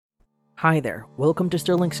Hi there, welcome to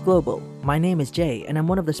Sterlinx Global. My name is Jay, and I'm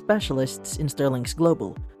one of the specialists in Sterlinx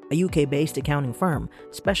Global, a UK-based accounting firm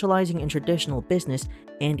specializing in traditional business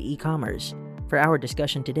and e-commerce. For our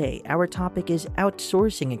discussion today, our topic is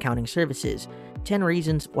outsourcing accounting services, 10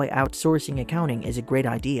 reasons why outsourcing accounting is a great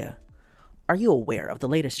idea. Are you aware of the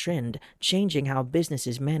latest trend changing how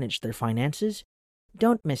businesses manage their finances?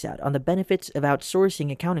 Don't miss out on the benefits of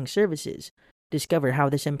outsourcing accounting services. Discover how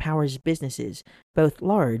this empowers businesses, both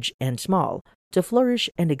large and small, to flourish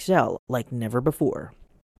and excel like never before.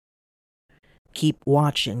 Keep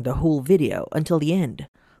watching the whole video until the end.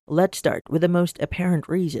 Let's start with the most apparent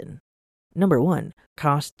reason. Number 1.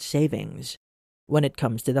 Cost savings. When it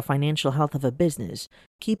comes to the financial health of a business,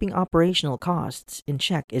 keeping operational costs in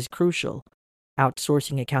check is crucial.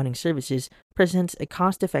 Outsourcing accounting services presents a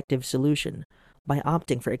cost-effective solution. By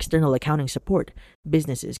opting for external accounting support,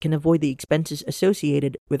 businesses can avoid the expenses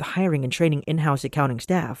associated with hiring and training in-house accounting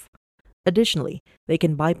staff. Additionally, they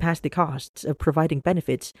can bypass the costs of providing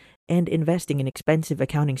benefits and investing in expensive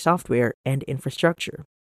accounting software and infrastructure.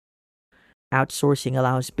 Outsourcing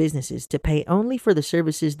allows businesses to pay only for the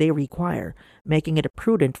services they require, making it a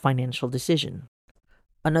prudent financial decision.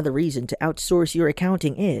 Another reason to outsource your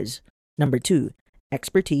accounting is, number 2,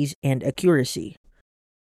 expertise and accuracy.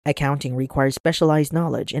 Accounting requires specialized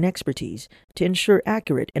knowledge and expertise to ensure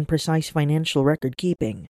accurate and precise financial record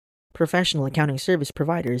keeping. Professional accounting service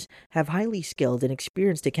providers have highly skilled and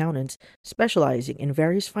experienced accountants specializing in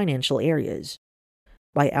various financial areas.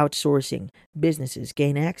 By outsourcing, businesses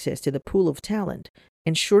gain access to the pool of talent,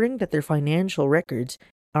 ensuring that their financial records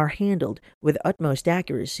are handled with utmost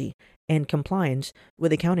accuracy and compliance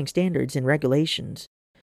with accounting standards and regulations.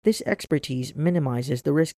 This expertise minimizes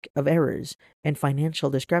the risk of errors and financial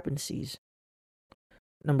discrepancies.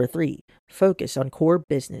 Number 3. Focus on core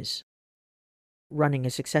business. Running a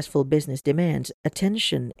successful business demands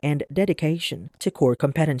attention and dedication to core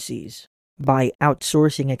competencies. By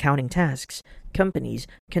outsourcing accounting tasks, companies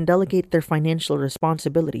can delegate their financial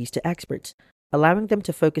responsibilities to experts, allowing them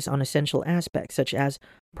to focus on essential aspects such as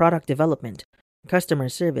product development, customer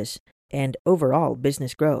service, and overall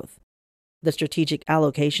business growth. The strategic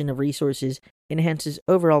allocation of resources enhances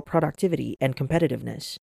overall productivity and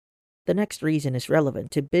competitiveness. The next reason is relevant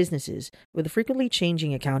to businesses with frequently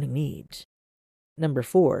changing accounting needs. Number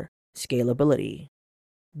 4. Scalability.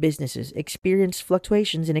 Businesses experience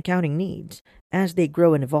fluctuations in accounting needs as they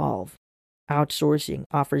grow and evolve. Outsourcing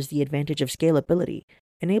offers the advantage of scalability,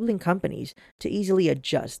 enabling companies to easily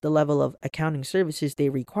adjust the level of accounting services they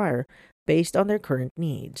require based on their current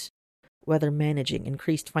needs. Whether managing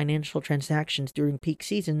increased financial transactions during peak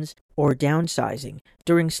seasons or downsizing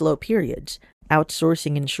during slow periods,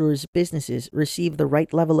 outsourcing ensures businesses receive the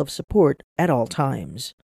right level of support at all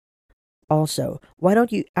times. Also, why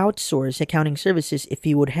don't you outsource accounting services if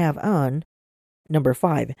you would have on? Number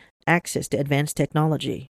 5. Access to advanced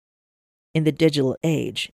technology. In the digital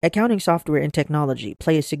age, accounting software and technology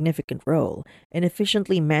play a significant role in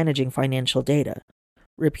efficiently managing financial data.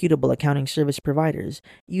 Reputable accounting service providers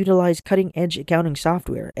utilize cutting-edge accounting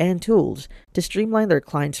software and tools to streamline their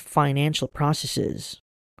clients' financial processes.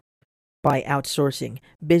 By outsourcing,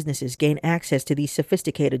 businesses gain access to these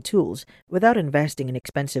sophisticated tools without investing in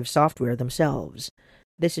expensive software themselves.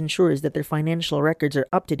 This ensures that their financial records are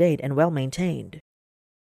up to date and well maintained.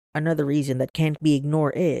 Another reason that can't be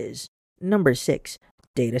ignored is, number 6,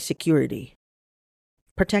 data security.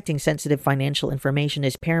 Protecting sensitive financial information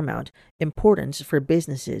is paramount importance for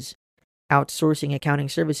businesses. Outsourcing accounting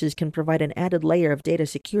services can provide an added layer of data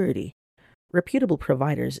security. Reputable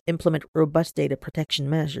providers implement robust data protection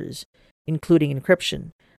measures, including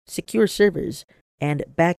encryption, secure servers, and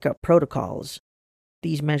backup protocols.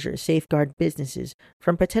 These measures safeguard businesses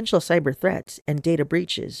from potential cyber threats and data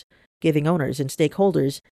breaches, giving owners and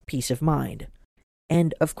stakeholders peace of mind.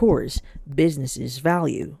 And, of course, businesses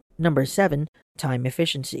value. Number 7, time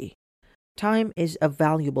efficiency. Time is a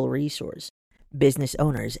valuable resource. Business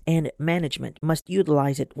owners and management must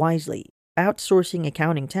utilize it wisely. Outsourcing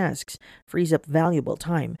accounting tasks frees up valuable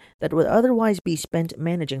time that would otherwise be spent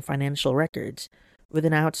managing financial records. With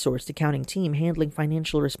an outsourced accounting team handling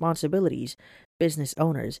financial responsibilities, business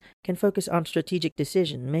owners can focus on strategic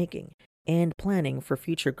decision-making and planning for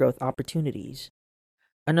future growth opportunities.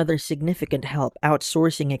 Another significant help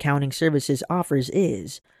outsourcing accounting services offers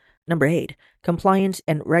is, number 8, compliance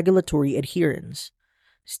and regulatory adherence.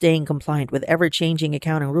 Staying compliant with ever-changing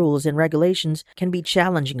accounting rules and regulations can be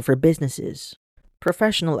challenging for businesses.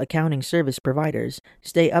 Professional accounting service providers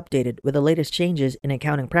stay updated with the latest changes in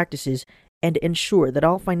accounting practices and ensure that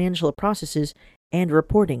all financial processes and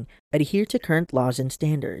reporting adhere to current laws and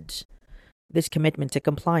standards. This commitment to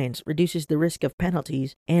compliance reduces the risk of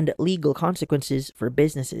penalties and legal consequences for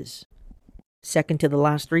businesses. Second to the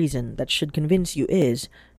last reason that should convince you is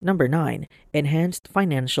number 9, enhanced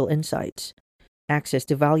financial insights. Access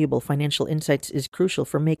to valuable financial insights is crucial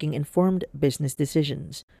for making informed business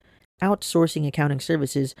decisions. Outsourcing accounting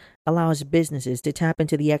services allows businesses to tap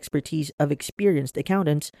into the expertise of experienced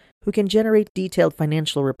accountants who can generate detailed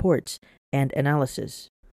financial reports and analysis.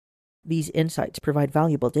 These insights provide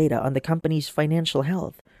valuable data on the company's financial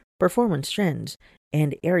health, performance trends,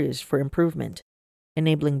 and areas for improvement,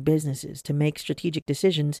 enabling businesses to make strategic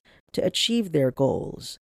decisions to achieve their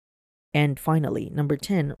goals. And finally, number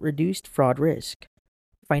 10, reduced fraud risk.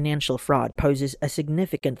 Financial fraud poses a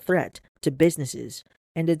significant threat to businesses,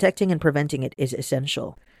 and detecting and preventing it is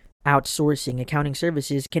essential. Outsourcing accounting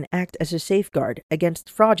services can act as a safeguard against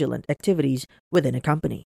fraudulent activities within a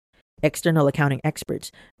company. External accounting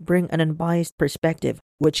experts bring an unbiased perspective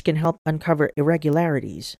which can help uncover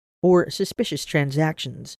irregularities or suspicious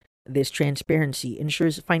transactions. This transparency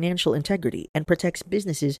ensures financial integrity and protects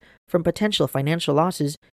businesses from potential financial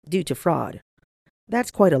losses due to fraud.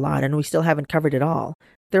 That's quite a lot, and we still haven't covered it all.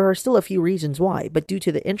 There are still a few reasons why, but due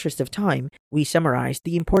to the interest of time, we summarized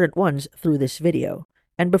the important ones through this video.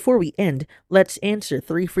 And before we end, let's answer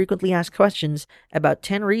 3 frequently asked questions about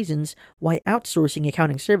 10 reasons why outsourcing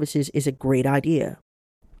accounting services is a great idea.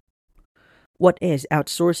 What is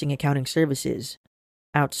outsourcing accounting services?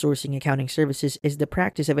 Outsourcing accounting services is the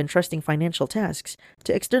practice of entrusting financial tasks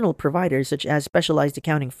to external providers such as specialized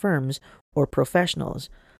accounting firms or professionals.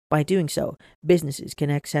 By doing so, businesses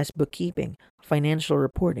can access bookkeeping, financial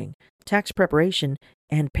reporting, tax preparation,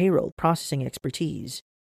 and payroll processing expertise.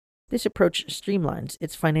 This approach streamlines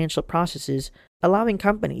its financial processes, allowing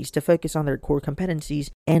companies to focus on their core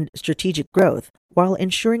competencies and strategic growth while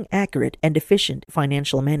ensuring accurate and efficient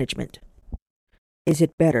financial management. Is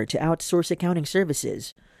it better to outsource accounting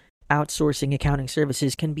services? Outsourcing accounting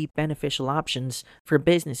services can be beneficial options for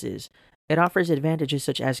businesses. It offers advantages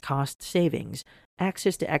such as cost savings,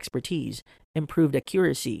 access to expertise, improved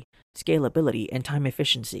accuracy, scalability, and time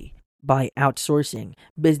efficiency. By outsourcing,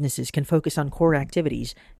 businesses can focus on core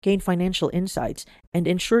activities, gain financial insights, and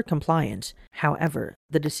ensure compliance. However,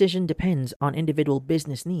 the decision depends on individual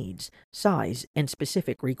business needs, size, and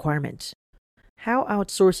specific requirements. How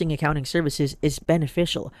outsourcing accounting services is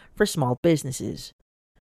beneficial for small businesses.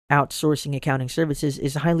 Outsourcing accounting services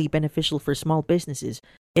is highly beneficial for small businesses.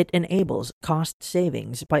 It enables cost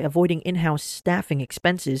savings by avoiding in-house staffing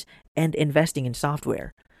expenses and investing in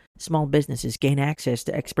software. Small businesses gain access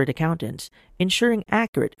to expert accountants, ensuring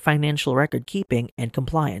accurate financial record keeping and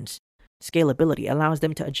compliance. Scalability allows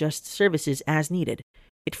them to adjust services as needed.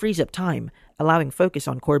 It frees up time, allowing focus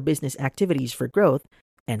on core business activities for growth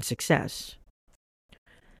and success.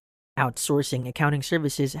 Outsourcing accounting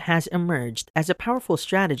services has emerged as a powerful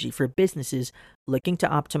strategy for businesses looking to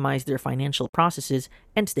optimize their financial processes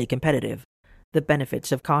and stay competitive. The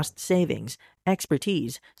benefits of cost savings,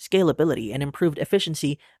 expertise, scalability, and improved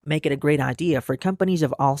efficiency make it a great idea for companies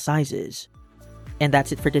of all sizes. And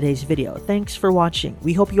that's it for today's video. Thanks for watching.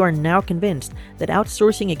 We hope you are now convinced that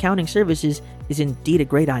outsourcing accounting services is indeed a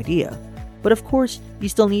great idea. But of course, you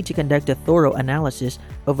still need to conduct a thorough analysis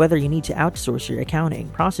of whether you need to outsource your accounting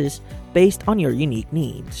process based on your unique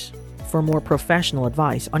needs. For more professional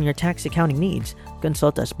advice on your tax accounting needs,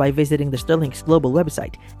 consult us by visiting the Sterlinx Global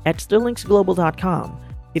website at sterlinxglobal.com.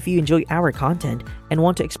 If you enjoy our content and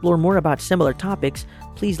want to explore more about similar topics,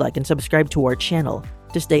 please like and subscribe to our channel.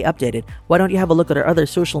 To stay updated, why don't you have a look at our other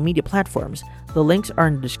social media platforms? The links are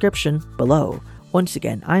in the description below. Once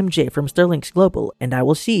again, I'm Jay from Sterlinx Global, and I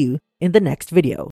will see you in the next video.